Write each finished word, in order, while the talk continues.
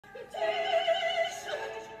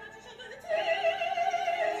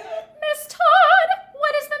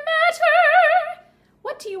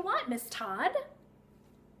Todd?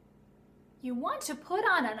 You want to put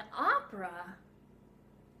on an opera?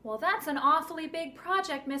 Well, that's an awfully big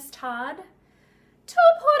project, Miss Todd. To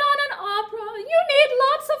put on an opera, you need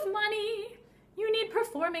lots of money. You need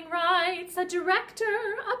performing rights, a director,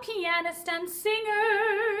 a pianist, and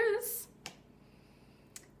singers.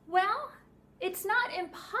 Well, it's not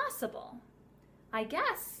impossible. I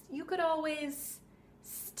guess you could always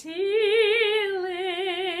steal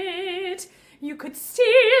it. You could steal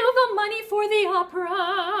the money for the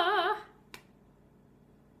opera.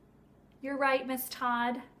 You're right, Miss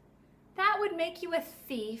Todd. That would make you a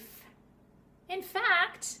thief. In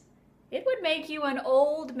fact, it would make you an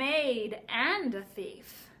old maid and a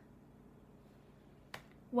thief.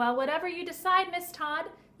 Well, whatever you decide, Miss Todd,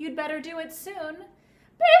 you'd better do it soon,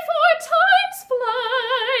 before time's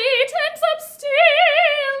flight ends up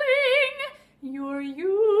stealing your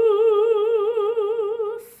youth.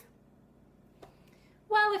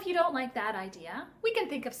 Well, if you don't like that idea, we can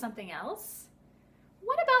think of something else.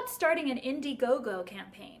 What about starting an Indiegogo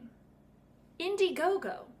campaign?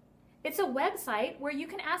 Indiegogo. It's a website where you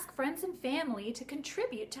can ask friends and family to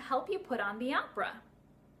contribute to help you put on the opera.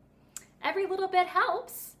 Every little bit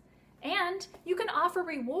helps, and you can offer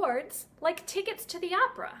rewards like tickets to the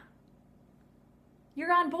opera.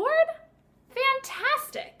 You're on board?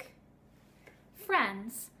 Fantastic!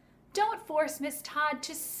 Friends, don't force Miss Todd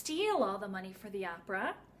to steal all the money for the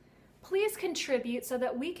opera. Please contribute so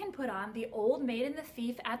that we can put on The Old Maid and the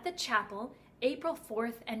Thief at the chapel April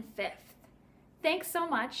 4th and 5th. Thanks so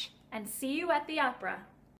much, and see you at the opera.